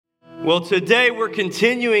Well, today we're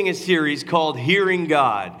continuing a series called Hearing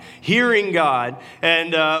God. Hearing God.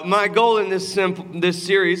 And my goal in this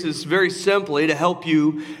series is very simply to help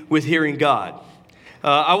you with hearing God.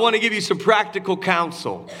 I want to give you some practical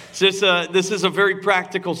counsel. This is a very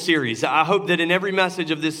practical series. I hope that in every message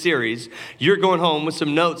of this series, you're going home with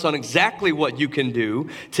some notes on exactly what you can do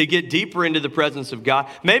to get deeper into the presence of God.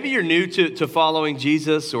 Maybe you're new to following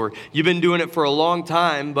Jesus, or you've been doing it for a long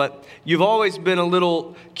time, but you've always been a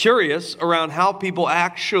little curious around how people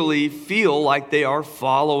actually feel like they are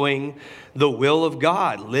following the will of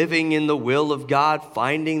God, living in the will of God,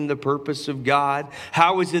 finding the purpose of God.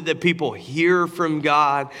 How is it that people hear from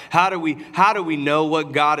God? How do we know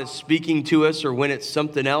what God is speaking to us, or when it's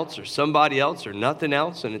something else or somebody else or nothing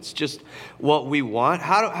else and it's just what we want?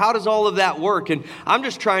 How does all of that work? And I'm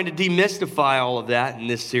just trying to demystify all of that in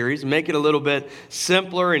this series, make it a little bit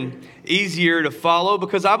simpler and easier to follow,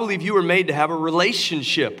 because I believe you were made to have a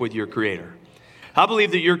relationship with your Creator. I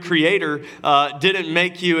believe that your Creator didn't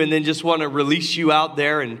make you and then just want to release you out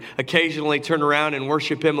there and occasionally turn around and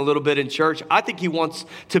worship Him a little bit in church. I think He wants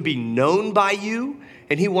to be known by you,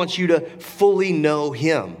 and He wants you to fully know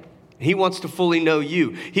Him. He wants to fully know you.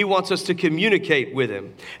 He wants us to communicate with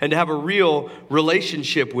Him and to have a real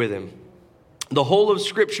relationship with Him. The whole of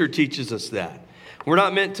Scripture teaches us that. We're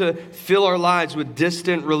not meant to fill our lives with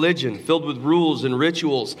distant religion, filled with rules and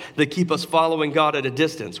rituals that keep us following God at a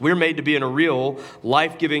distance. We're made to be in a real,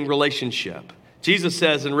 life-giving relationship. Jesus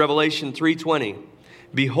says in Revelation 3:20,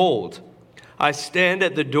 "Behold, I stand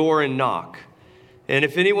at the door and knock. And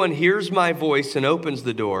if anyone hears my voice and opens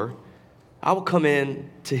the door, I will come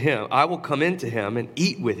in to him. I will come into him and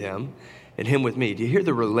eat with him and him with me." Do you hear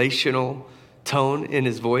the relational tone in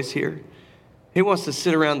His voice here? He wants to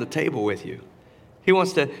sit around the table with you. He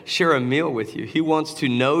wants to share a meal with you. He wants to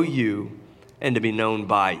know you and to be known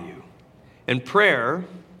by you. And prayer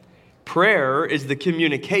is the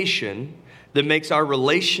communication that makes our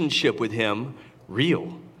relationship with Him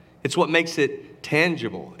real. It's what makes it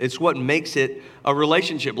tangible. It's what makes it a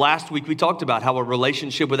relationship. Last week we talked about how a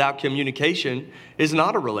relationship without communication is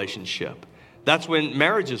not a relationship. That's when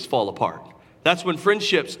marriages fall apart. That's when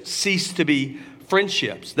friendships cease to be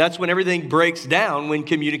friendships. That's when everything breaks down, when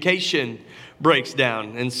communication breaks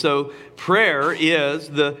down. And so prayer is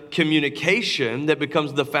the communication that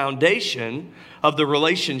becomes the foundation of the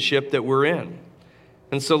relationship that we're in.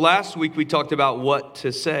 And so last week we talked about what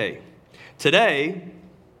to say. Today,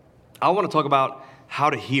 I want to talk about how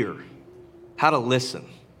to hear, how to listen,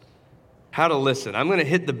 how to listen. I'm going to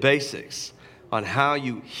hit the basics on how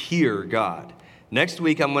you hear God. Next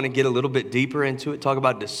week, I'm going to get a little bit deeper into it, talk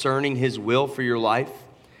about discerning His will for your life.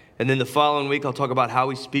 And then the following week, I'll talk about how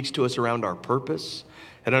He speaks to us around our purpose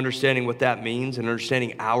and understanding what that means and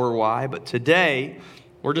understanding our why. But today,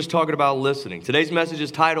 we're just talking about listening. Today's message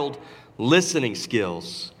is titled Listening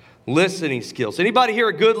Skills. Listening skills. Anybody here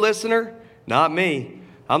a good listener? Not me.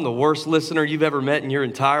 I'm the worst listener you've ever met in your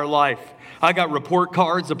entire life. I got report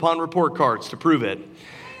cards upon report cards to prove it.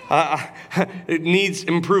 It needs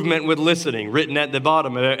improvement with listening, written at the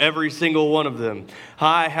bottom of every single one of them.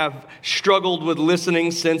 I have struggled with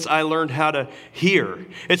listening since I learned how to hear.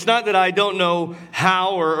 It's not that I don't know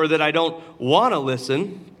how or that I don't want to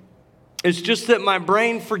listen. It's just that my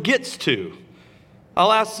brain forgets to.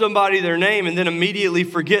 I'll ask somebody their name and then immediately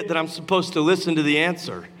forget that I'm supposed to listen to the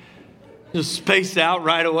answer. Just space out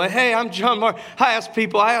right away. Hey, I'm John Mark. I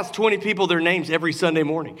ask 20 people their names every Sunday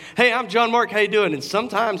morning. Hey, I'm John Mark. How you doing? And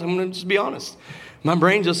sometimes, I'm going to just be honest, my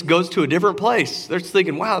brain just goes to a different place. They're just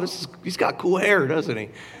thinking, wow, he's got cool hair, doesn't he?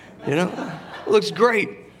 You know, looks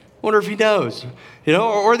great. Wonder if he knows. You know,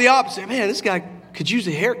 or the opposite. Man, this guy could use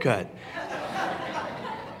a haircut.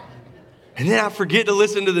 And then I forget to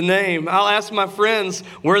listen to the name. I'll ask my friends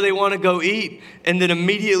where they want to go eat and then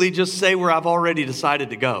immediately just say where I've already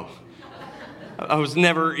decided to go. I was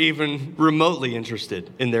never even remotely interested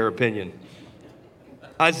in their opinion.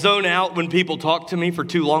 I zone out when people talk to me for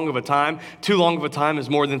too long of a time. Too long of a time is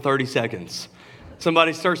more than 30 seconds.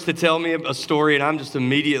 Somebody starts to tell me a story and I'm just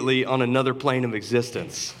immediately on another plane of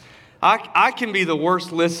existence. I can be the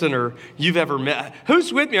worst listener you've ever met.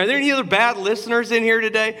 Who's with me? Are there any other bad listeners in here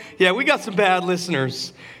today? Yeah, we got some bad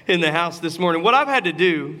listeners in the house this morning. What I've had to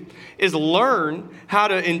do is learn how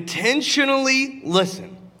to intentionally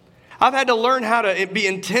listen. I've had to learn how to be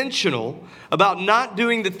intentional about not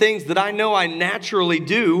doing the things that I know I naturally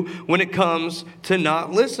do when it comes to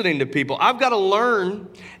not listening to people. I've got to learn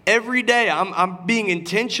every day. I'm being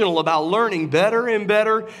intentional about learning better and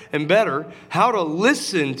better and better how to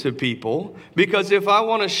listen to people, because if I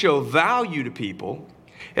want to show value to people,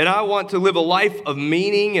 and I want to live a life of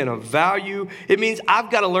meaning and of value, it means I've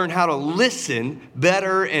got to learn how to listen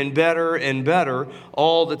better and better and better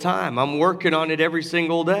all the time. I'm working on it every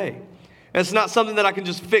single day. And it's not something that I can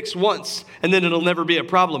just fix once and then it'll never be a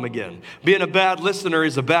problem again. Being a bad listener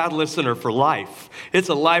is a bad listener for life. It's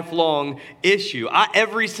a lifelong issue.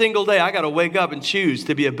 Every single day, I got to wake up and choose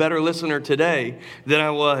to be a better listener today than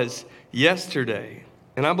I was yesterday.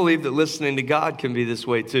 And I believe that listening to God can be this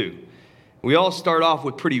way too. We all start off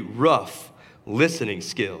with pretty rough listening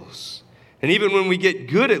skills. And even when we get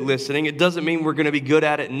good at listening, it doesn't mean we're going to be good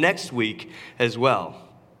at it next week as well.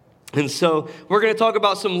 And so we're going to talk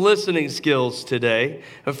about some listening skills today.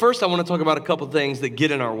 But first, I want to talk about a couple things that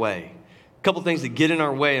get in our way. A couple things that get in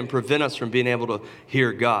our way and prevent us from being able to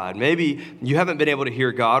hear God. Maybe you haven't been able to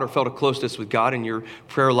hear God or felt a closeness with God in your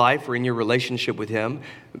prayer life or in your relationship with Him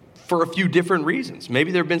for a few different reasons.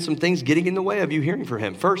 Maybe there have been some things getting in the way of you hearing from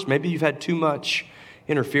Him. First, maybe you've had too much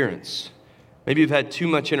interference. Maybe you've had too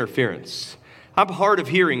much interference. I'm hard of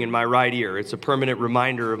hearing in my right ear. It's a permanent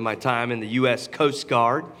reminder of my time in the U.S. Coast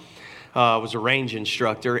Guard. I was a range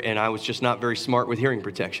instructor, and I was just not very smart with hearing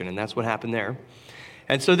protection, and that's what happened there.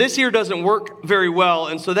 And so this ear doesn't work very well,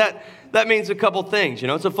 and so that means a couple things. You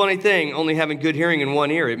know, it's a funny thing, only having good hearing in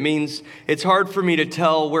one ear. It means it's hard for me to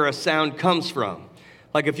tell where a sound comes from.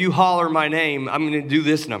 Like if you holler my name, I'm going to do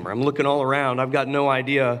this number. I'm looking all around. I've got no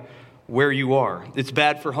idea where you are. It's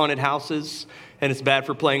bad for haunted houses, and it's bad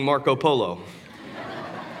for playing Marco Polo.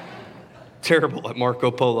 Terrible at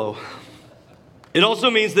Marco Polo. It also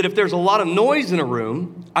means that if there's a lot of noise in a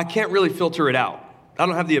room, I can't really filter it out. I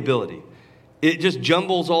don't have the ability. It just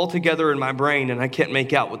jumbles all together in my brain, and I can't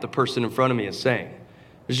make out what the person in front of me is saying.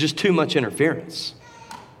 There's just too much interference.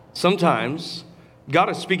 Sometimes God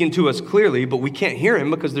is speaking to us clearly, but we can't hear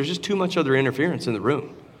Him because there's just too much other interference in the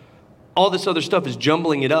room. All this other stuff is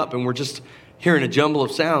jumbling it up, and we're just hearing a jumble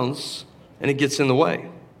of sounds, and it gets in the way.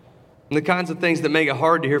 And the kinds of things that make it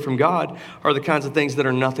hard to hear from God are the kinds of things that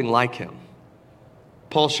are nothing like Him.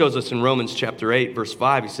 Paul shows us in Romans chapter 8, verse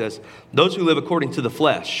 5, he says, those who live according to the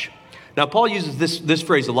flesh. Now, Paul uses this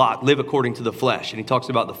phrase a lot, live according to the flesh, and he talks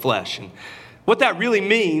about the flesh. And what that really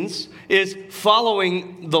means is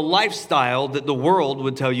following the lifestyle that the world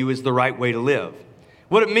would tell you is the right way to live.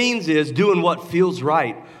 What it means is doing what feels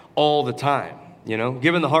right all the time, you know,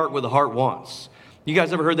 giving the heart what the heart wants. You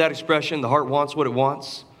guys ever heard that expression, the heart wants what it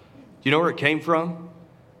wants? Do you know where it came from?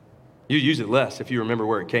 You use it less if you remember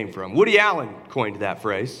where it came from. Woody Allen coined that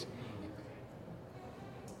phrase.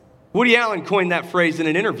 Woody Allen coined that phrase in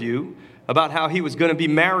an interview about how he was going to be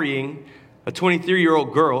marrying a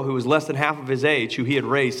 23-year-old girl who was less than half of his age, who he had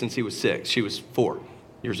raised since he was 6. She was 4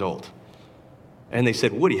 years old. And they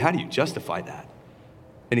said, Woody, how do you justify that?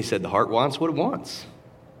 And he said, the heart wants what it wants.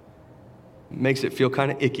 It makes it feel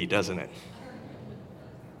kind of icky, doesn't it?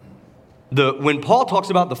 When Paul talks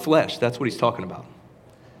about the flesh, that's what he's talking about.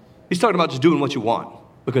 He's talking about just doing what you want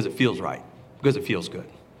because it feels right, because it feels good,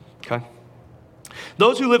 okay?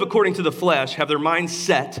 Those who live according to the flesh have their minds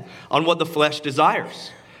set on what the flesh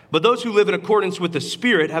desires. But those who live in accordance with the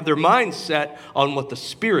Spirit have their minds set on what the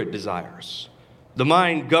Spirit desires. The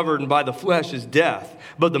mind governed by the flesh is death,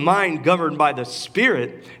 but the mind governed by the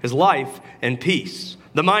Spirit is life and peace.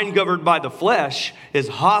 The mind governed by the flesh is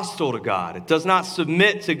hostile to God. It does not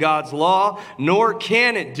submit to God's law, nor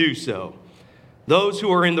can it do so. Those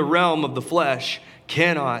who are in the realm of the flesh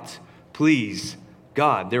cannot please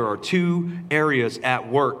God. There are two areas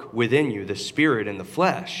at work within you, the spirit and the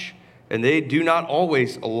flesh. And they do not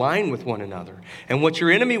always align with one another. And what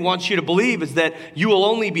your enemy wants you to believe is that you will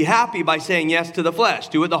only be happy by saying yes to the flesh.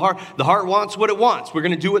 Do what the heart wants what it wants. We're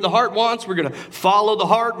going to do what the heart wants. We're going to follow the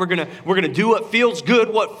heart. We're going to do what feels good,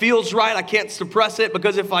 what feels right. I can't suppress it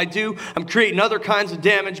because if I do, I'm creating other kinds of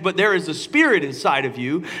damage. But there is a spirit inside of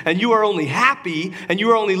you, and you are only happy and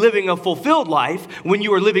you are only living a fulfilled life when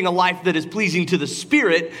you are living a life that is pleasing to the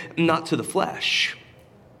spirit, not to the flesh.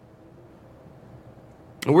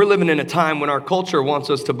 We're living in a time when our culture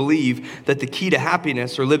wants us to believe that the key to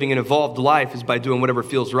happiness or living an evolved life is by doing whatever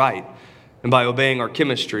feels right and by obeying our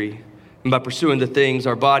chemistry and by pursuing the things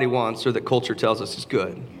our body wants or that culture tells us is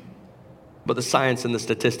good. But the science and the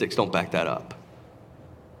statistics don't back that up.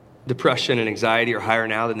 Depression and anxiety are higher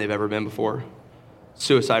now than they've ever been before.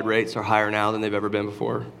 Suicide rates are higher now than they've ever been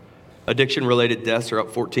before. Addiction-related deaths are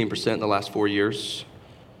up 14% in the last 4 years.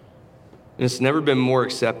 And it's never been more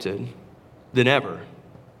accepted than ever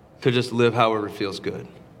to just live however feels good.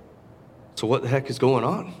 So what the heck is going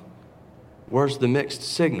on? Where's the mixed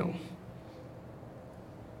signal?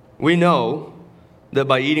 We know that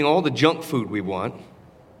by eating all the junk food we want,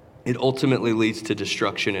 it ultimately leads to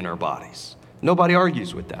destruction in our bodies. Nobody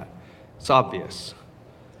argues with that. It's obvious.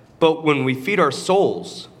 But when we feed our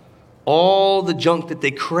souls all the junk that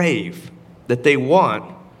they crave, that they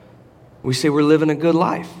want, we say we're living a good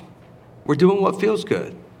life. We're doing what feels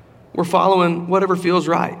good. We're following whatever feels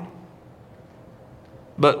right.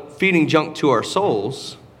 But feeding junk to our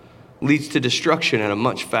souls leads to destruction at a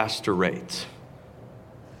much faster rate.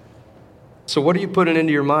 So what are you putting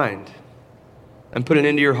into your mind and putting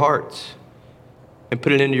into your heart and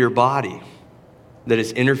putting into your body that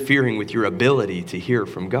is interfering with your ability to hear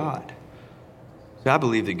from God? See, I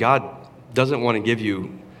believe that God doesn't want to give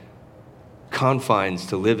you confines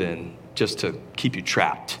to live in just to keep you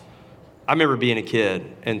trapped. I remember being a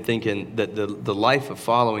kid and thinking that the life of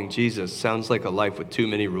following Jesus sounds like a life with too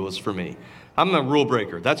many rules for me. I'm a rule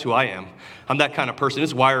breaker. That's who I am. I'm that kind of person.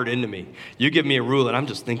 It's wired into me. You give me a rule and I'm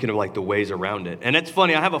just thinking of like the ways around it. And it's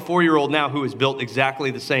funny. I have a 4-year-old now who is built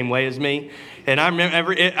exactly the same way as me. And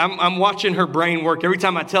I'm watching her brain work. Every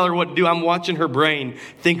time I tell her what to do, I'm watching her brain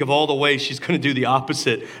think of all the ways she's going to do the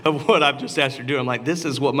opposite of what I've just asked her to do. I'm like, this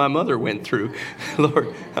is what my mother went through.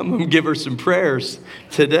 Lord, I'm going to give her some prayers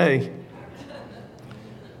today.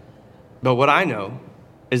 But what I know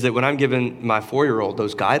is that when I'm giving my 4-year-old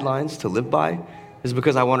those guidelines to live by, is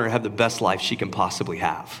because I want her to have the best life she can possibly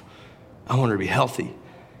have. I want her to be healthy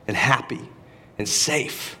and happy and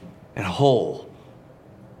safe and whole.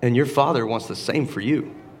 And your Father wants the same for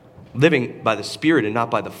you. Living by the Spirit and not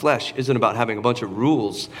by the flesh isn't about having a bunch of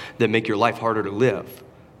rules that make your life harder to live.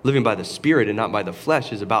 Living by the Spirit and not by the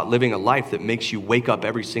flesh is about living a life that makes you wake up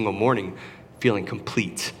every single morning feeling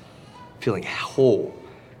complete, feeling whole,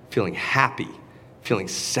 feeling happy, feeling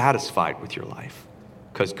satisfied with your life.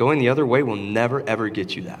 Because going the other way will never, ever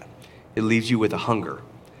get you that. It leaves you with a hunger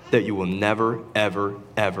that you will never, ever,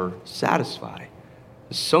 ever satisfy.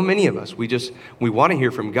 So many of us, we want to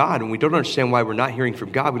hear from God, and we don't understand why we're not hearing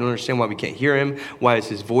from God. We don't understand why we can't hear him. Why is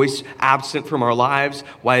his voice absent from our lives?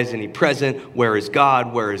 Why isn't he present? Where is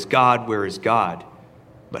God? Where is God? Where is God?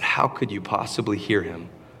 But how could you possibly hear him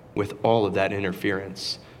with all of that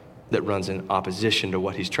interference that runs in opposition to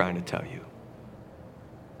what he's trying to tell you?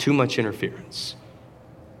 Too much interference.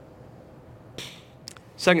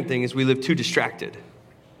 Second thing is we live too distracted.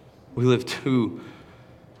 We live too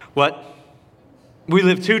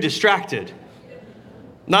distracted.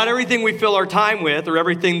 Not everything we fill our time with or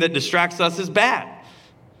everything that distracts us is bad.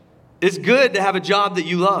 It's good to have a job that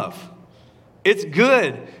you love. It's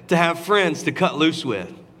good to have friends to cut loose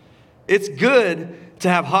with. It's good to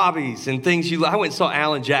have hobbies and things you love. I went and saw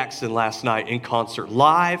Alan Jackson last night in concert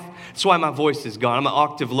live. That's why my voice is gone. I'm an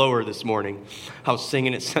octave lower this morning. I was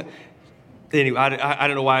singing it. Anyway, I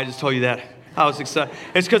don't know why I just told you that. I was excited.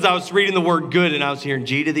 It's because I was reading the word good and I was hearing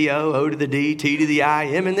G to the O, O to the D, T to the I,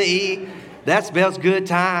 M and the E. That spells good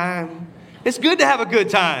time. It's good to have a good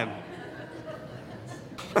time.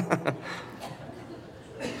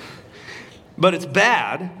 But it's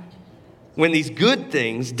bad when these good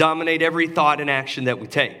things dominate every thought and action that we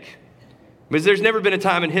take. Because there's never been a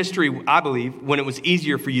time in history, I believe, when it was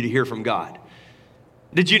easier for you to hear from God.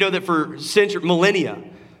 Did you know that for millennia,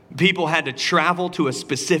 people had to travel to a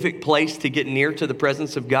specific place to get near to the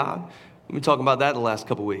presence of God? We've been talking about that the last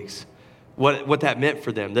couple weeks. What that meant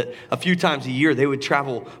for them, that a few times a year they would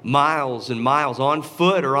travel miles and miles on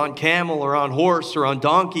foot or on camel or on horse or on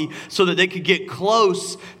donkey so that they could get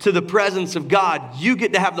close to the presence of God. You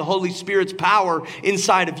get to have the Holy Spirit's power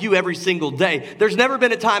inside of you every single day. There's never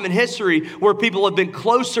been a time in history where people have been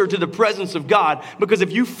closer to the presence of God, because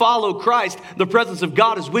if you follow Christ, the presence of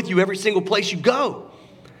God is with you every single place you go.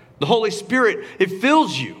 The Holy Spirit, it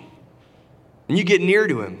fills you and you get near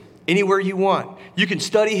to him anywhere you want. You can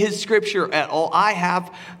study his scripture at all. I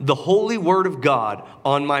have the holy word of God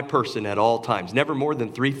on my person at all times, never more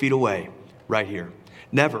than 3 feet away, right here.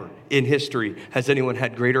 Never in history has anyone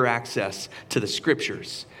had greater access to the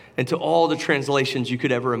scriptures and to all the translations you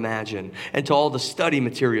could ever imagine and to all the study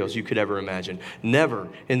materials you could ever imagine. Never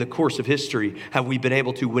in the course of history have we been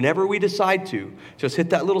able to, whenever we decide to, just hit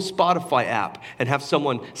that little Spotify app and have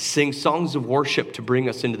someone sing songs of worship to bring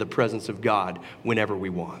us into the presence of God whenever we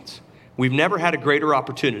want. We've never had a greater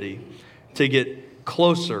opportunity to get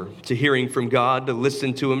closer to hearing from God, to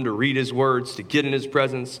listen to him, to read his words, to get in his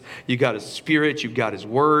presence. You've got his spirit, you've got his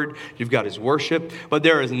word, you've got his worship. But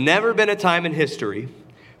there has never been a time in history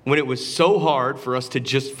when it was so hard for us to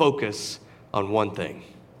just focus on one thing.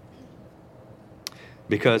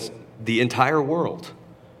 Because the entire world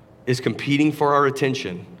is competing for our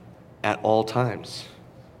attention at all times.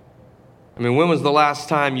 I mean, when was the last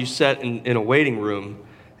time you sat in a waiting room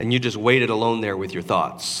and you just waited alone there with your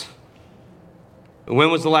thoughts? When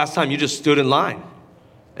was the last time you just stood in line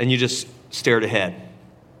and you just stared ahead,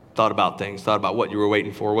 thought about things, thought about what you were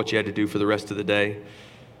waiting for, what you had to do for the rest of the day?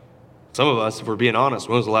 Some of us, if we're being honest,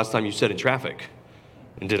 when was the last time you sat in traffic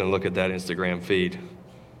and didn't look at that Instagram feed?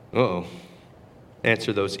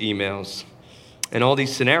 Answer those emails. In all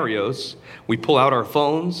these scenarios, we pull out our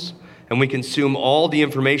phones and we consume all the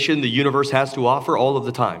information the universe has to offer all of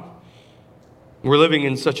the time. We're living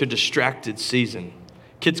in such a distracted season.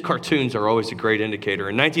 Kids' cartoons are always a great indicator.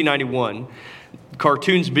 In 1991,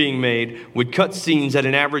 cartoons being made would cut scenes at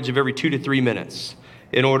an average of every 2 to 3 minutes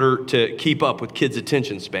in order to keep up with kids'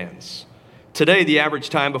 attention spans. Today, the average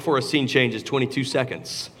time before a scene change is 22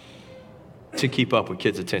 seconds to keep up with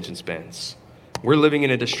kids' attention spans. We're living in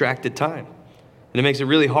a distracted time. And it makes it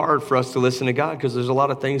really hard for us to listen to God because there's a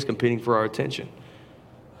lot of things competing for our attention.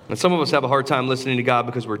 And some of us have a hard time listening to God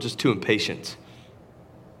because we're just too impatient.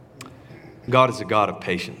 God is a God of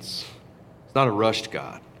patience. It's not a rushed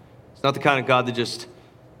God. It's not the kind of God that just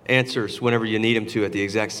answers whenever you need him to at the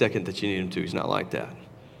exact second that you need him to. He's not like that.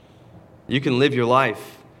 You can live your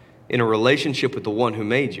life in a relationship with the one who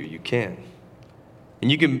made you. You can.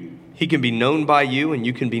 And he can be known by you and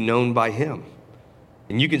you can be known by him.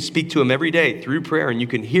 And you can speak to him every day through prayer, and you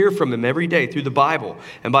can hear from him every day through the Bible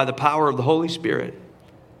and by the power of the Holy Spirit.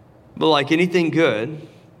 But like anything good,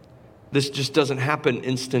 this just doesn't happen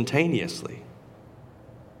instantaneously.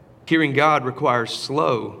 Hearing God requires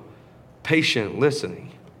slow, patient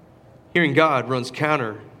listening. Hearing God runs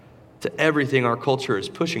counter to everything our culture is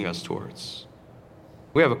pushing us towards.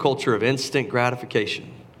 We have a culture of instant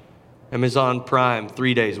gratification. Amazon Prime,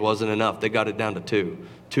 3 days wasn't enough. They got it down to 2.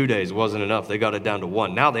 2 days wasn't enough. They got it down to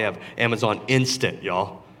 1. Now they have Amazon Instant,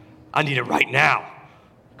 y'all. I need it right now.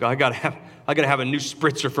 I gotta have a new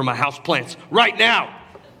spritzer for my houseplants right now.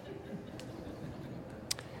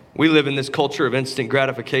 We live in this culture of instant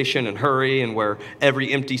gratification and hurry, and where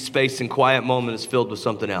every empty space and quiet moment is filled with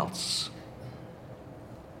something else.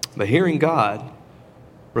 But hearing God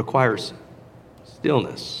requires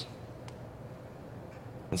stillness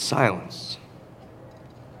and silence,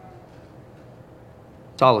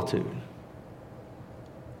 solitude,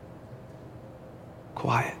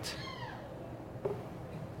 quiet,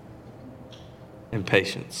 and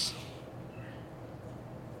patience.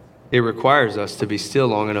 It requires us to be still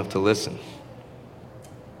long enough to listen.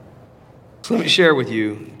 So let me share with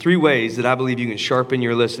you 3 ways that I believe you can sharpen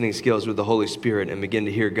your listening skills with the Holy Spirit and begin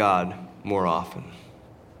to hear God more often.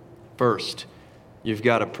 First, you've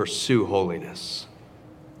got to pursue holiness.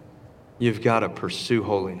 You've got to pursue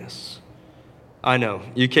holiness. I know,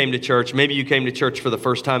 you came to church. Maybe you came to church for the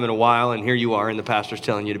first time in a while, and here you are, and the pastor's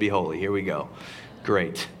telling you to be holy. Here we go.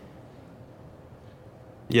 Great.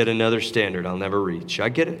 Yet another standard I'll never reach. I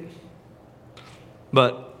get it.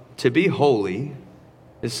 But to be holy,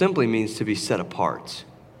 it simply means to be set apart.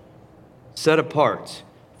 Set apart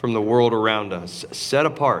from the world around us. Set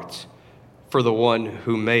apart for the one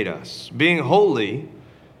who made us. Being holy,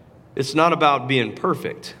 it's not about being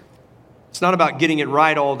perfect. It's not about getting it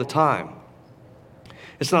right all the time.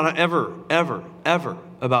 It's not ever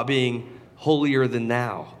about being holier than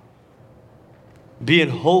thou. Being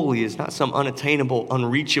holy is not some unattainable,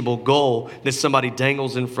 unreachable goal that somebody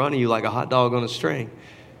dangles in front of you like a hot dog on a string.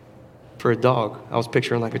 For a dog, I was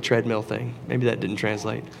picturing like a treadmill thing. Maybe that didn't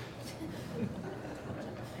translate.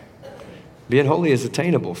 Being holy is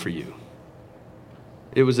attainable for you.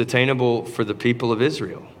 It was attainable for the people of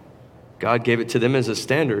Israel. God gave it to them as a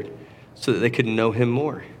standard so that they could know him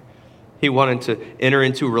more. He wanted to enter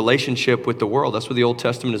into a relationship with the world. That's what the Old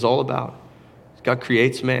Testament is all about. God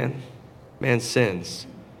creates man. Man sins.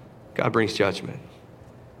 God brings judgment.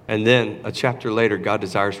 And then a chapter later, God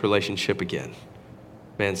desires relationship again.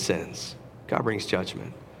 Man sins. God brings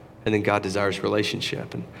judgment. And then God desires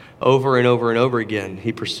relationship. And over and over again,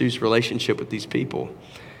 he pursues relationship with these people.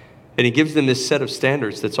 And he gives them this set of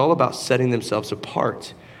standards that's all about setting themselves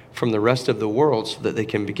apart from the rest of the world so that they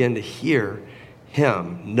can begin to hear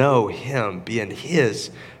him, know him, be in his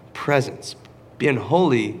presence. Being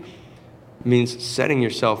holy means setting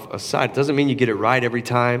yourself aside. It doesn't mean you get it right every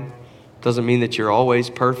time. It doesn't mean that you're always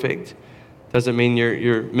perfect. It doesn't mean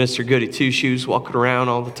you're Mr. Goody Two-Shoes walking around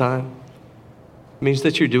all the time. It means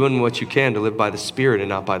that you're doing what you can to live by the Spirit and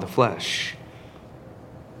not by the flesh.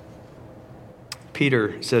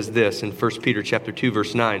 Peter says this in 1 Peter chapter 2,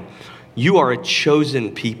 verse 9. You are a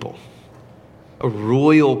chosen people, a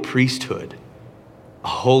royal priesthood, a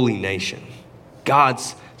holy nation,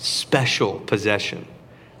 God's special possession,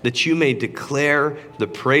 that you may declare the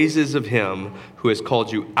praises of him who has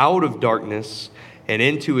called you out of darkness and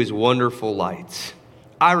into his wonderful light.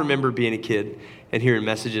 I remember being a kid and hearing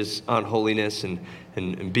messages on holiness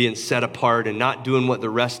and being set apart and not doing what the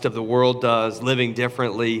rest of the world does, living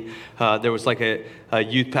differently. There was like a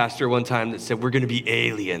youth pastor one time that said, we're going to be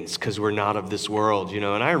aliens because we're not of this world, and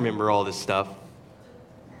I remember all this stuff.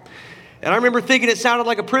 And I remember thinking it sounded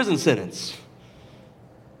like a prison sentence.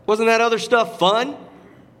 Wasn't that other stuff fun?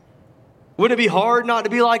 Wouldn't it be hard not to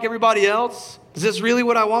be like everybody else? Is this really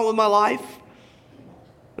what I want with my life?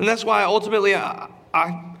 And that's why ultimately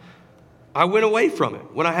I went away from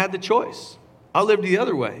it when I had the choice. I lived the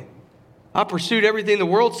other way. I pursued everything the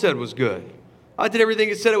world said was good. I did everything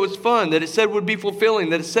it said it was fun, that it said would be fulfilling,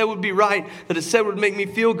 that it said would be right, that it said would make me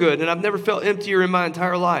feel good, and I've never felt emptier in my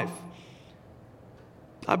entire life.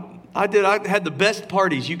 I had the best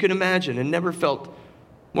parties you can imagine and never felt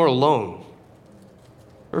more alone.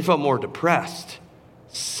 Never felt more depressed,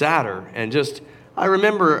 sadder, and I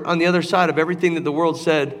remember on the other side of everything that the world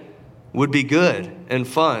said would be good and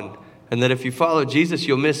fun, and that if you follow Jesus,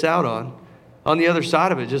 you'll miss out on the other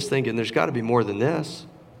side of it, just thinking, there's got to be more than this.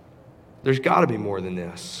 There's got to be more than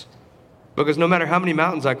this. Because no matter how many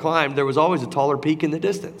mountains I climbed, there was always a taller peak in the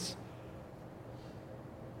distance.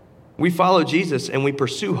 We follow Jesus and we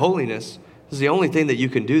pursue holiness. This is the only thing that you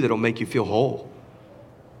can do that'll make you feel whole.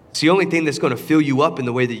 It's the only thing that's going to fill you up in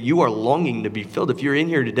the way that you are longing to be filled. If you're in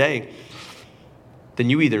here today, then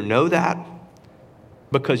you either know that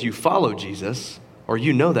because you follow Jesus, or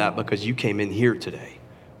you know that because you came in here today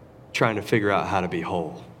trying to figure out how to be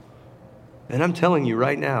whole. And I'm telling you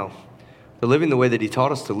right now, that living the way that he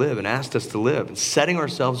taught us to live and asked us to live and setting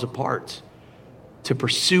ourselves apart to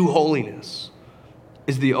pursue holiness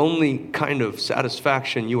is the only kind of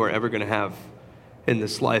satisfaction you are ever going to have in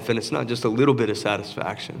this life. And it's not just a little bit of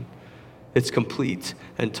satisfaction. It's complete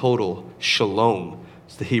and total shalom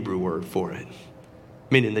is the Hebrew word for it,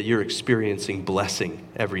 meaning that you're experiencing blessing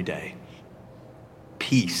every day.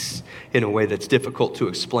 Peace in a way that's difficult to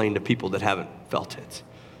explain to people that haven't felt it.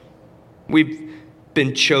 We've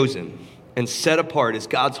been chosen and set apart as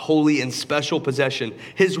God's holy and special possession,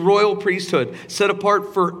 his royal priesthood, set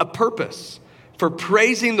apart for a purpose, for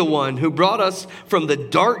praising the one who brought us from the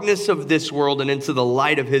darkness of this world and into the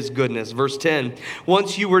light of his goodness. Verse 10,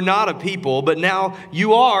 once you were not a people, but now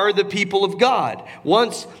you are the people of God.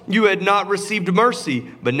 Once you had not received mercy,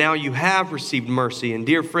 but now you have received mercy. And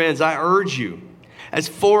dear friends, I urge you, as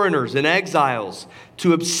foreigners and exiles,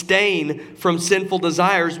 to abstain from sinful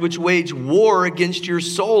desires which wage war against your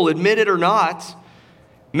soul. Admit it or not,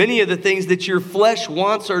 many of the things that your flesh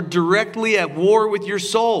wants are directly at war with your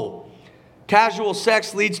soul. Casual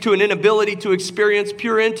sex leads to an inability to experience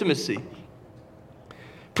pure intimacy.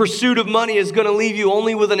 Pursuit of money is going to leave you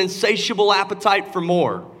only with an insatiable appetite for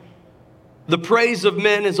more. The praise of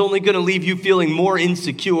men is only going to leave you feeling more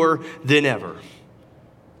insecure than ever.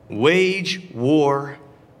 Wage war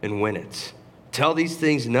and win it. Tell these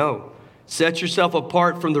things no. Set yourself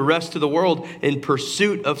apart from the rest of the world in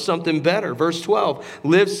pursuit of something better. Verse 12,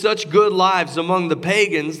 live such good lives among the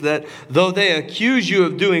pagans that though they accuse you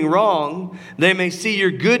of doing wrong, they may see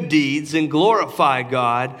your good deeds and glorify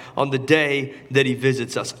God on the day that he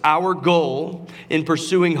visits us. Our goal in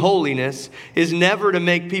pursuing holiness is never to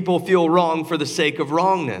make people feel wrong for the sake of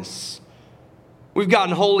wrongness. We've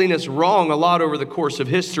gotten holiness wrong a lot over the course of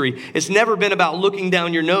history. It's never been about looking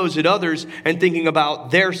down your nose at others and thinking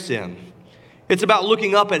about their sin. It's about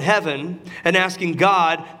looking up at heaven and asking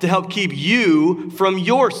God to help keep you from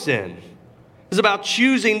your sin. It's about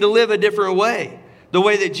choosing to live a different way. The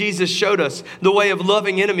way that Jesus showed us, the way of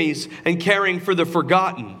loving enemies and caring for the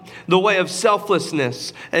forgotten, the way of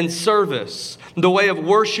selflessness and service, the way of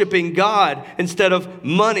worshiping God instead of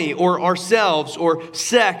money or ourselves or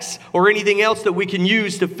sex or anything else that we can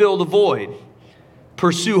use to fill the void.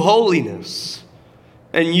 Pursue holiness,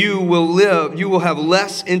 and you will have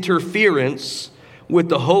less interference with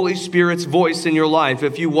the Holy Spirit's voice in your life.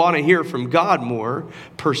 If you want to hear from God more,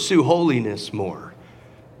 pursue holiness more.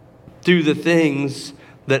 Do the things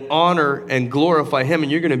that honor and glorify him,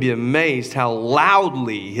 and you're going to be amazed how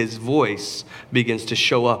loudly his voice begins to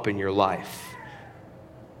show up in your life.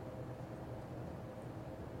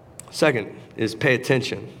 Second is pay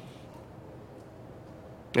attention.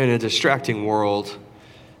 In a distracting world,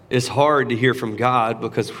 it's hard to hear from God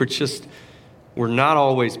because we're not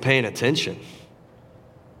always paying attention.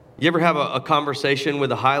 You ever have a conversation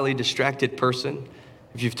with a highly distracted person?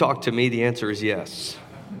 If you've talked to me, the answer is yes.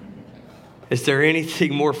 Is there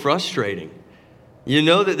anything more frustrating? You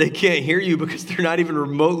know that they can't hear you because they're not even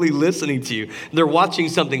remotely listening to you. They're watching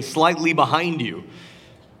something slightly behind you.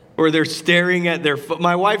 Or they're staring at their phone.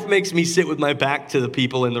 My wife makes me sit with my back to the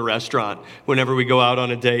people in the restaurant whenever we go out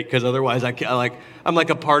on a date, because otherwise I'm like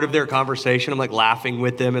a part of their conversation. I'm like laughing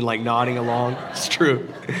with them and like nodding along. It's true.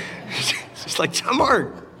 It's just like,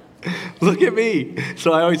 Tamar, look at me.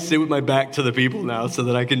 So I always sit with my back to the people now so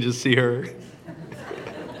that I can just see her.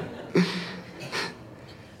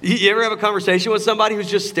 You ever have a conversation with somebody who's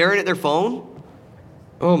just staring at their phone?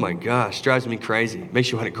 Oh my gosh, drives me crazy.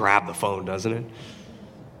 Makes you want to grab the phone, doesn't it?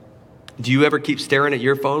 Do you ever keep staring at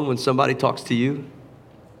your phone when somebody talks to you?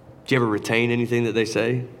 Do you ever retain anything that they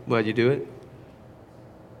say while you do it?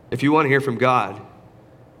 If you want to hear from God,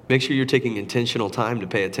 make sure you're taking intentional time to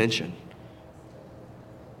pay attention.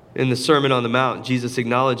 In the Sermon on the Mount, Jesus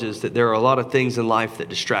acknowledges that there are a lot of things in life that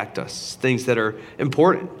distract us, things that are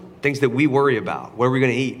important, things that we worry about. What are we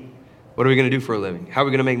going to eat? What are we going to do for a living? How are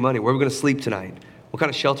we going to make money? Where are we going to sleep tonight? What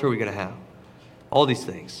kind of shelter are we going to have? All these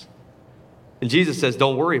things. And Jesus says,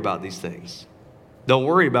 don't worry about these things. Don't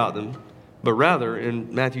worry about them. But rather,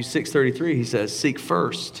 in Matthew 6:33, he says, seek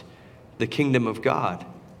first the kingdom of God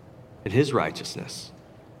and his righteousness.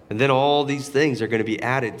 And then all these things are going to be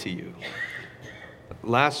added to you.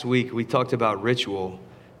 Last week, we talked about ritual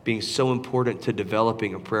being so important to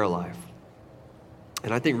developing a prayer life.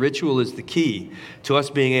 And I think ritual is the key to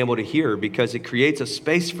us being able to hear, because it creates a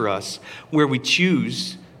space for us where we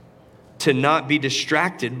choose to not be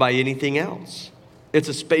distracted by anything else. It's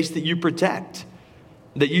a space that you protect,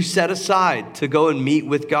 that you set aside to go and meet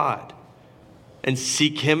with God and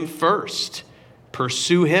seek him first.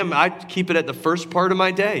 Pursue him. I keep it at the first part of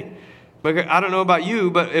my day. I don't know about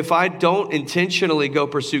you, but if I don't intentionally go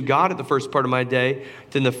pursue God at the first part of my day,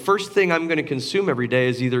 then the first thing I'm going to consume every day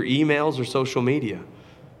is either emails or social media.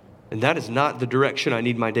 And that is not the direction I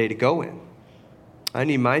need my day to go in. I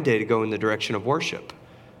need my day to go in the direction of worship.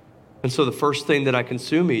 And so the first thing that I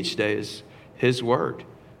consume each day is his word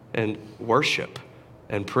and worship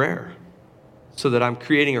and prayer, so that I'm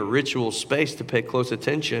creating a ritual space to pay close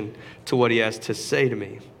attention to what he has to say to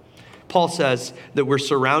me. Paul says that we're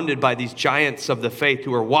surrounded by these giants of the faith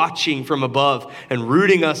who are watching from above and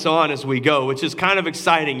rooting us on as we go, which is kind of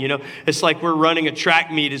exciting. You know, it's like we're running a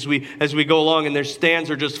track meet as we go along, and their stands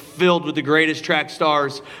are just filled with the greatest track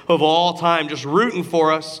stars of all time, just rooting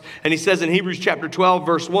for us. And he says in Hebrews chapter 12,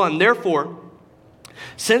 verse 1, therefore,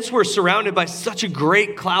 since we're surrounded by such a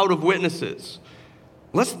great cloud of witnesses,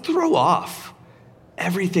 let's throw off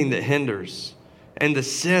everything that hinders and the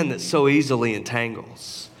sin that so easily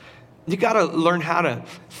entangles. You got to learn how to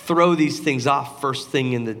throw these things off first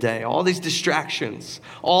thing in the day. All these distractions,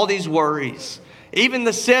 all these worries, even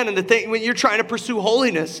the sin and the thing. When you're trying to pursue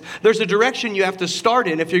holiness, there's a direction you have to start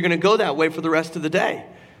in if you're going to go that way for the rest of the day.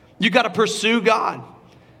 You got to pursue God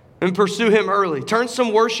and pursue him early. Turn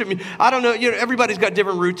some worship. I don't know, everybody's got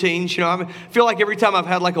different routines. I feel like every time I've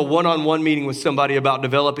had like a one-on-one meeting with somebody about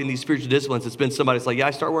developing these spiritual disciplines, it's been somebody that's like, yeah,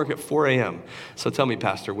 I start work at 4 a.m. So tell me,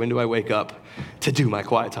 Pastor, when do I wake up to do my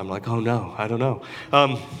quiet time? I'm like, oh no, I don't know.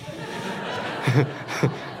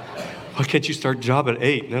 Why can't you start a job at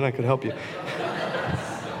 8? And then I could help you.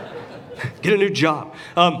 Get a new job.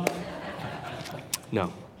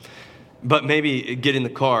 No. But maybe get in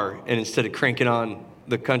the car and instead of cranking on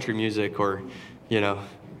the country music or,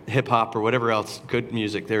 hip hop or whatever else good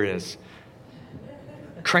music there is,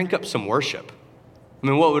 crank up some worship. I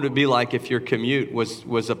mean, what would it be like if your commute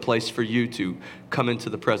was a place for you to come into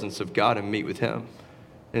the presence of God and meet with him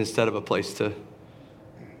instead of a place to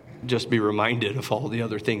just be reminded of all the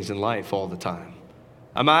other things in life all the time?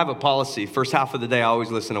 I have a policy. First half of the day, I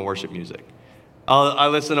always listen to worship music. I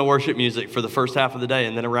listen to worship music for the first half of the day,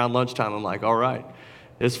 and then around lunchtime, I'm like, all right,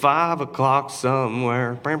 it's 5 o'clock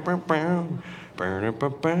somewhere.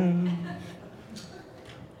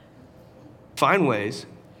 Find ways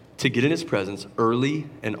to get in his presence early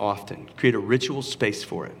and often. Create a ritual space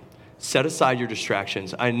for it. Set aside your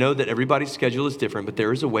distractions. I know that everybody's schedule is different, but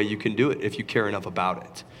there is a way you can do it if you care enough about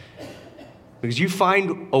it. Because you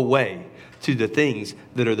find a way to the things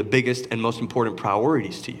that are the biggest and most important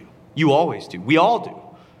priorities to you. You always do. We all do.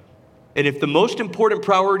 And if the most important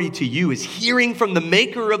priority to you is hearing from the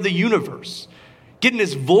maker of the universe, getting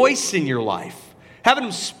his voice in your life, having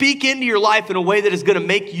him speak into your life in a way that is going to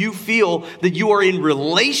make you feel that you are in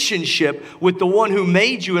relationship with the one who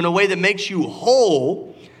made you in a way that makes you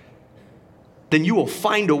whole, then you will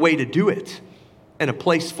find a way to do it and a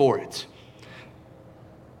place for it.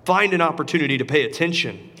 Find an opportunity to pay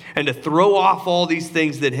attention and to throw off all these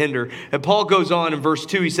things that hinder. And Paul goes on in verse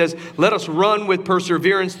 2, he says, let us run with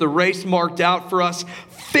perseverance the race marked out for us,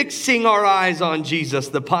 fixing our eyes on Jesus,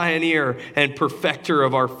 the pioneer and perfecter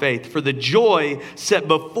of our faith. For the joy set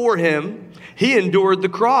before him, he endured the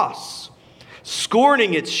cross,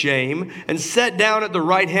 scorning its shame, and sat down at the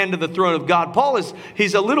right hand of the throne of God. Paul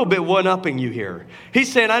he's a little bit one-upping you here. He's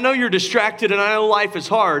saying, I know you're distracted and I know life is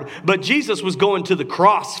hard, but Jesus was going to the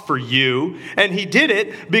cross for you, and he did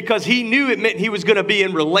it because he knew it meant he was going to be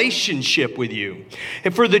in relationship with you.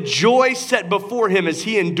 And for the joy set before him as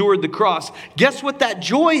he endured the cross, guess what that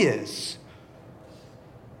joy is?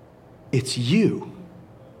 It's you.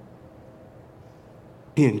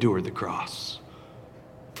 He endured the cross.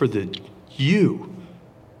 For the you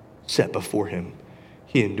set before him,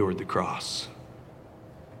 he endured the cross.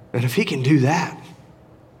 And if he can do that,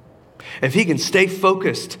 if he can stay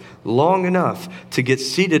focused long enough to get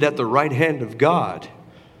seated at the right hand of God,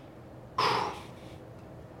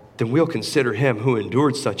 then we'll consider him who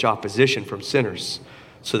endured such opposition from sinners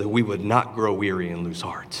so that we would not grow weary and lose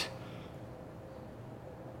heart.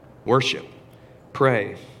 Worship,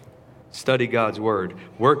 pray, study God's word.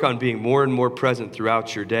 Work on being more and more present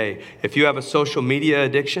throughout your day. If you have a social media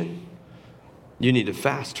addiction, you need to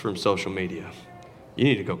fast from social media. You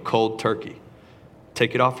need to go cold turkey.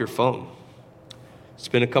 Take it off your phone.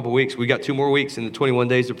 Spend a couple weeks. We got 2 more weeks in the 21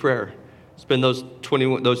 days of prayer. Spend those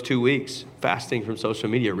 2 weeks fasting from social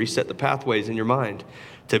media. Reset the pathways in your mind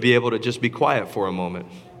to be able to just be quiet for a moment,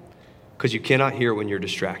 because you cannot hear when you're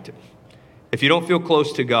distracted. If you don't feel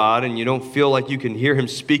close to God and you don't feel like you can hear him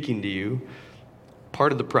speaking to you,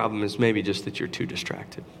 part of the problem is maybe just that you're too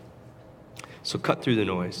distracted. So cut through the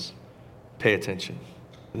noise. Pay attention.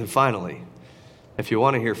 And then finally, if you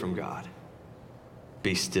want to hear from God,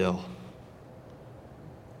 be still.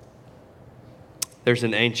 There's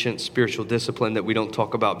an ancient spiritual discipline that we don't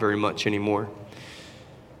talk about very much anymore.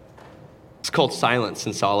 It's called silence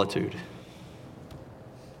and solitude.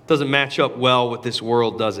 It doesn't match up well with this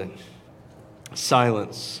world, does it?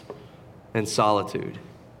 Silence and solitude.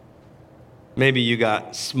 Maybe you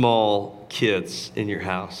got small kids in your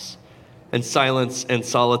house, and silence and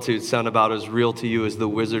solitude sound about as real to you as the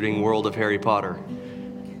wizarding world of Harry Potter.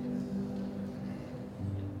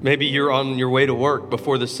 Maybe you're on your way to work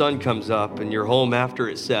before the sun comes up and you're home after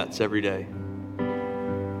it sets every day.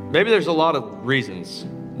 Maybe there's a lot of reasons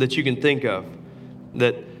that you can think of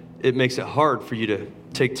that it makes it hard for you to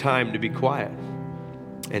take time to be quiet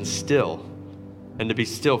and still. And to be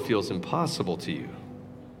still feels impossible to you.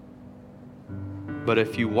 But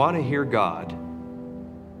if you want to hear God,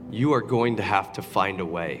 you are going to have to find a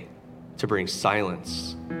way to bring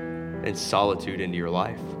silence and solitude into your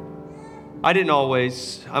life. I didn't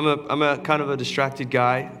always. I'm a kind of a distracted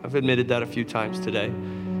guy. I've admitted that a few times today.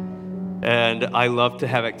 And I love to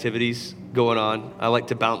have activities going on. I like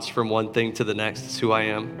to bounce from one thing to the next. It's who I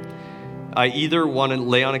am. I either want to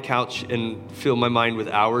lay on a couch and fill my mind with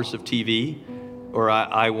hours of TV, or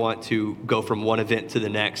I want to go from one event to the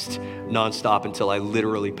next nonstop until I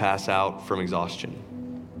literally pass out from exhaustion.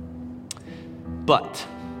 But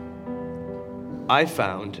I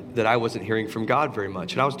found that I wasn't hearing from God very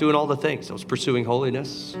much, and I was doing all the things. I was pursuing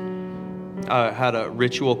holiness. I had a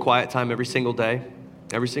ritual quiet time every single day.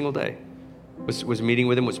 Was meeting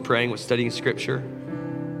with him, was praying, was studying scripture.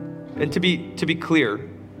 And to be clear,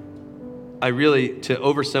 to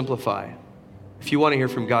oversimplify, if you want to hear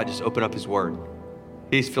from God, just open up his word.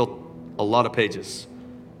 He's filled a lot of pages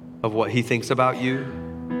of what he thinks about you,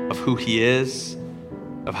 of who he is,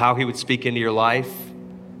 of how he would speak into your life,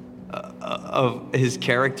 of his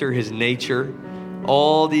character, his nature.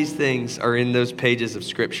 All these things are in those pages of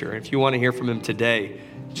scripture. And if you want to hear from him today,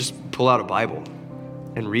 just pull out a Bible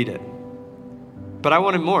and read it. But I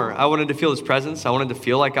wanted more. I wanted to feel his presence. I wanted to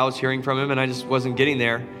feel like I was hearing from him, and I just wasn't getting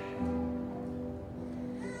there.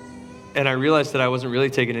 And I realized that I wasn't really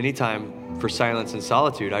taking any time for silence and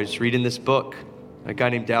solitude. I was reading this book, a guy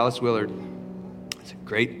named Dallas Willard. He's a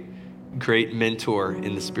great mentor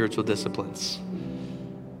in the spiritual disciplines.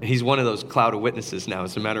 He's one of those cloud of witnesses now,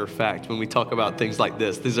 as a matter of fact. When we talk about things like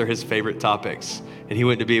this, these are his favorite topics. And he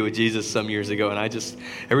went to be with Jesus some years ago, and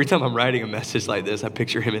every time I'm writing a message like this, I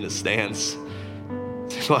picture him in the stands.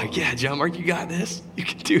 It's like, yeah, John Mark, you got this. You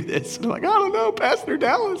can do this. And I'm like, I don't know, Pastor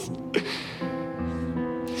Dallas.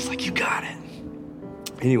 He's like, you got it.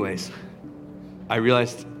 Anyways, I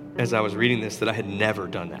realized as I was reading this that I had never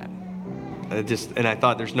done that. And I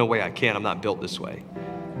thought, there's no way I can. I'm not built this way.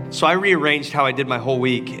 So I rearranged how I did my whole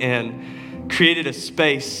week and created a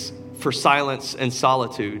space for silence and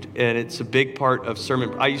solitude. And it's a big part of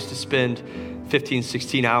sermon. I used to spend 15,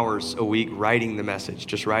 16 hours a week writing the message,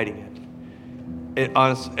 just writing it.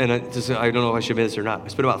 I don't know if I should admit this or not. I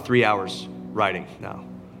spend about 3 hours writing now.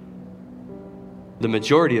 The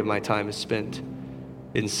majority of my time is spent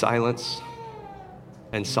in silence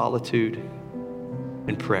and solitude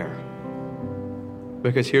and prayer.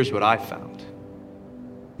 Because here's what I found.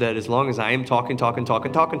 that as long as I am talking, or it's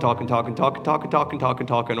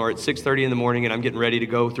 6:30 in the morning and I'm getting ready to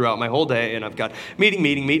go throughout my whole day and I've got meeting,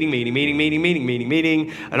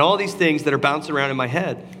 and all these things that are bouncing around in my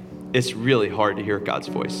head, it's really hard to hear God's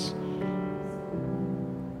voice.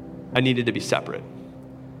 I needed to be separate.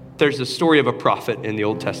 There's a story of a prophet in the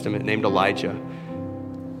Old Testament named Elijah.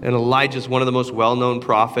 And Elijah's one of the most well-known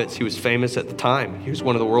prophets. He was famous at the time. He was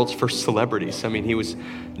one of the world's first celebrities. I mean, he was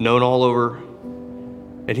known all over.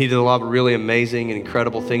 And he did a lot of really amazing and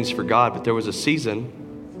incredible things for God. But there was a season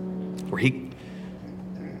where he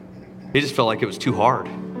just felt like it was too hard.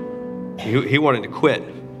 He wanted to quit.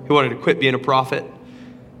 He wanted to quit being a prophet.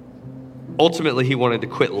 Ultimately, he wanted to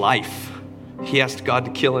quit life. He asked God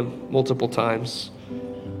to kill him multiple times.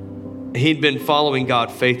 He'd been following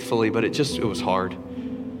God faithfully, but it was hard.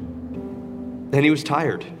 And he was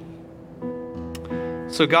tired.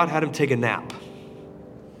 So God had him take a nap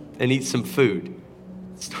and eat some food.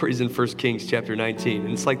 The story's in 1 Kings chapter 19.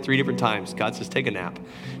 And it's like 3 different times. God says, take a nap,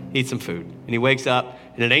 eat some food. And he wakes up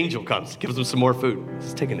and an angel comes, gives him some more food. He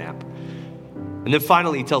says, take a nap. And then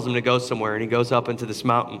finally he tells him to go somewhere, and he goes up into this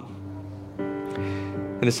mountain.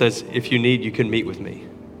 And it says, if you need, you can meet with me.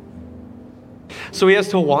 So he has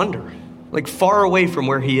to wander, like far away from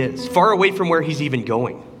where he is, far away from where he's even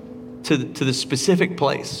going, to the specific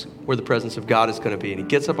place where the presence of God is going to be. And he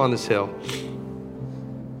gets up on this hill.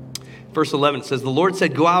 Verse 11 says, the Lord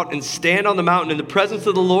said, go out and stand on the mountain in the presence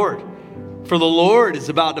of the Lord, for the Lord is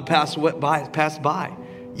about to pass by.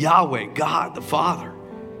 Yahweh, God the Father.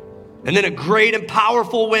 And then a great and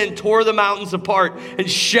powerful wind tore the mountains apart and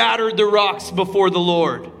shattered the rocks before the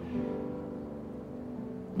Lord.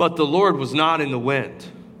 But the Lord was not in the wind.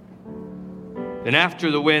 And after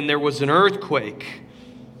the wind, there was an earthquake.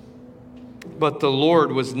 But the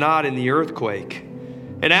Lord was not in the earthquake.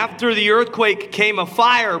 And after the earthquake came a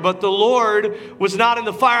fire, but the Lord was not in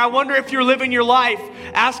the fire. I wonder if you're living your life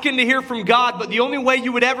asking to hear from God, but the only way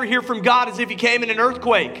you would ever hear from God is if He came in an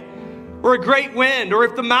earthquake, or a great wind, or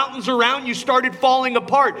if the mountains around you started falling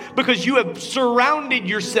apart, because you have surrounded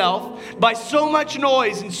yourself by so much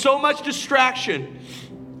noise and so much distraction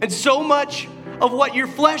and so much of what your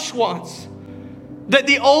flesh wants, that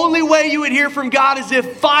the only way you would hear from God is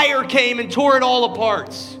if fire came and tore it all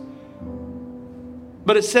apart.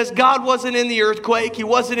 But it says God wasn't in the earthquake. He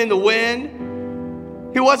wasn't in the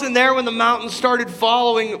wind. He wasn't there when the mountains started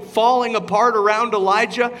falling apart around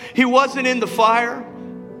Elijah. He wasn't in the fire.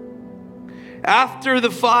 After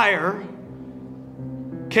the fire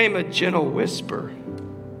came a gentle whisper.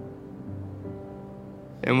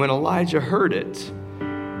 And when Elijah heard it,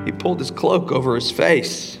 he pulled his cloak over his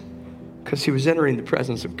face because he was entering the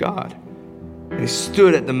presence of God. And he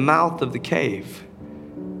stood at the mouth of the cave.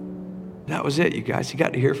 That was it, you guys. He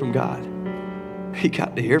got to hear from God. He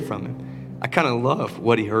got to hear from Him. I kind of love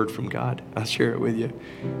what he heard from God. I'll share it with you.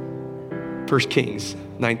 1 Kings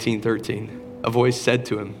 19:13. A voice said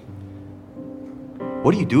to him,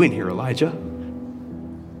 what are you doing here, Elijah?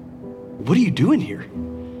 What are you doing here?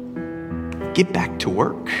 Get back to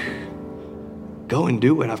work. Go and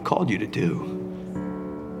do what I've called you to do.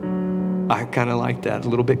 I kind of like that, a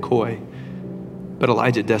little bit coy. But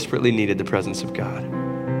Elijah desperately needed the presence of God.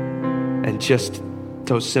 And just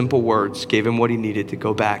those simple words gave him what he needed to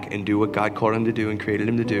go back and do what God called him to do and created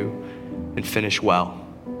him to do and finish well.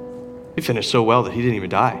 He finished so well that he didn't even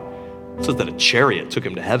die. It says that a chariot took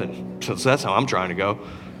him to heaven. So that's how I'm trying to go.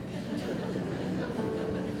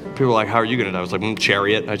 People are like, how are you going to die? I was like,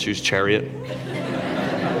 chariot. I choose chariot.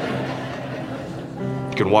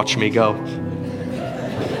 You can watch me go.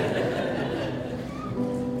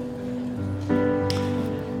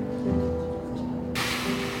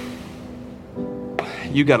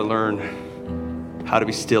 You got to learn how to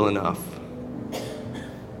be still enough,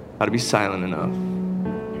 how to be silent enough,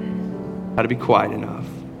 how to be quiet enough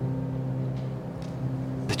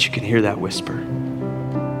that you can hear that whisper,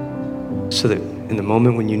 so that in the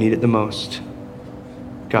moment when you need it the most,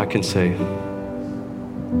 God can say,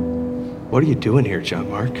 what are you doing here, John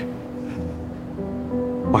Mark?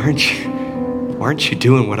 Why aren't you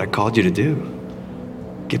doing what I called you to do?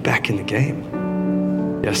 Get back in the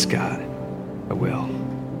game. Yes, God, I will.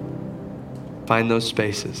 Find those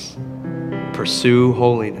spaces. Pursue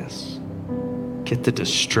holiness. Get the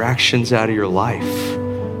distractions out of your life.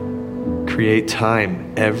 Create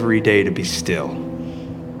time every day to be still.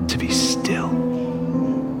 To be still.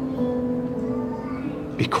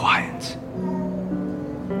 Be quiet.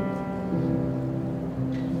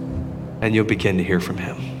 And you'll begin to hear from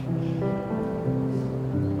Him.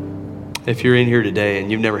 If you're in here today and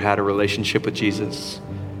you've never had a relationship with Jesus,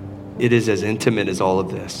 it is as intimate as all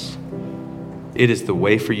of this. It is the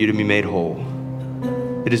way for you to be made whole.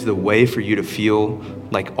 It is the way for you to feel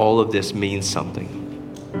like all of this means something.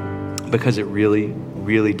 Because it really,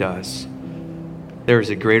 really does. There is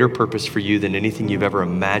a greater purpose for you than anything you've ever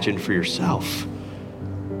imagined for yourself.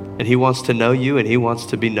 And he wants to know you, and he wants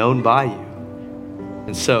to be known by you.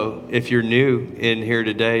 And so if you're new in here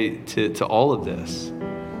today to all of this,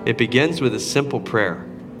 it begins with a simple prayer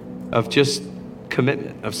of just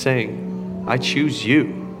commitment, of saying, I choose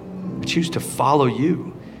you. I choose to follow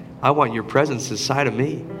you. I want your presence inside of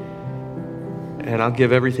me. And I'll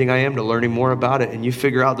give everything I am to learning more about it. And you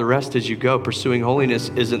figure out the rest as you go. Pursuing holiness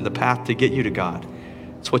isn't the path to get you to God.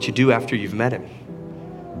 It's what you do after you've met him.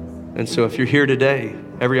 And so if you're here today,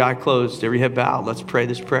 every eye closed, every head bowed, let's pray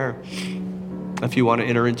this prayer. If you want to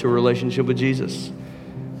enter into a relationship with Jesus.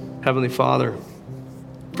 Heavenly Father,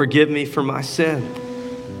 forgive me for my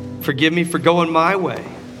sin. Forgive me for going my way.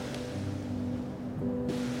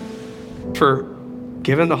 For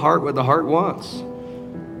giving the heart what the heart wants.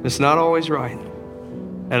 It's not always right.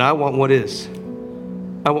 And I want what is.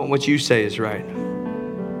 I want what you say is right.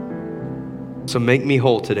 So make me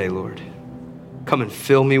whole today, Lord. Come and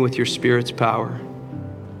fill me with your Spirit's power.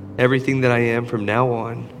 Everything that I am from now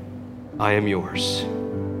on, I am yours.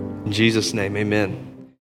 In Jesus' name, amen.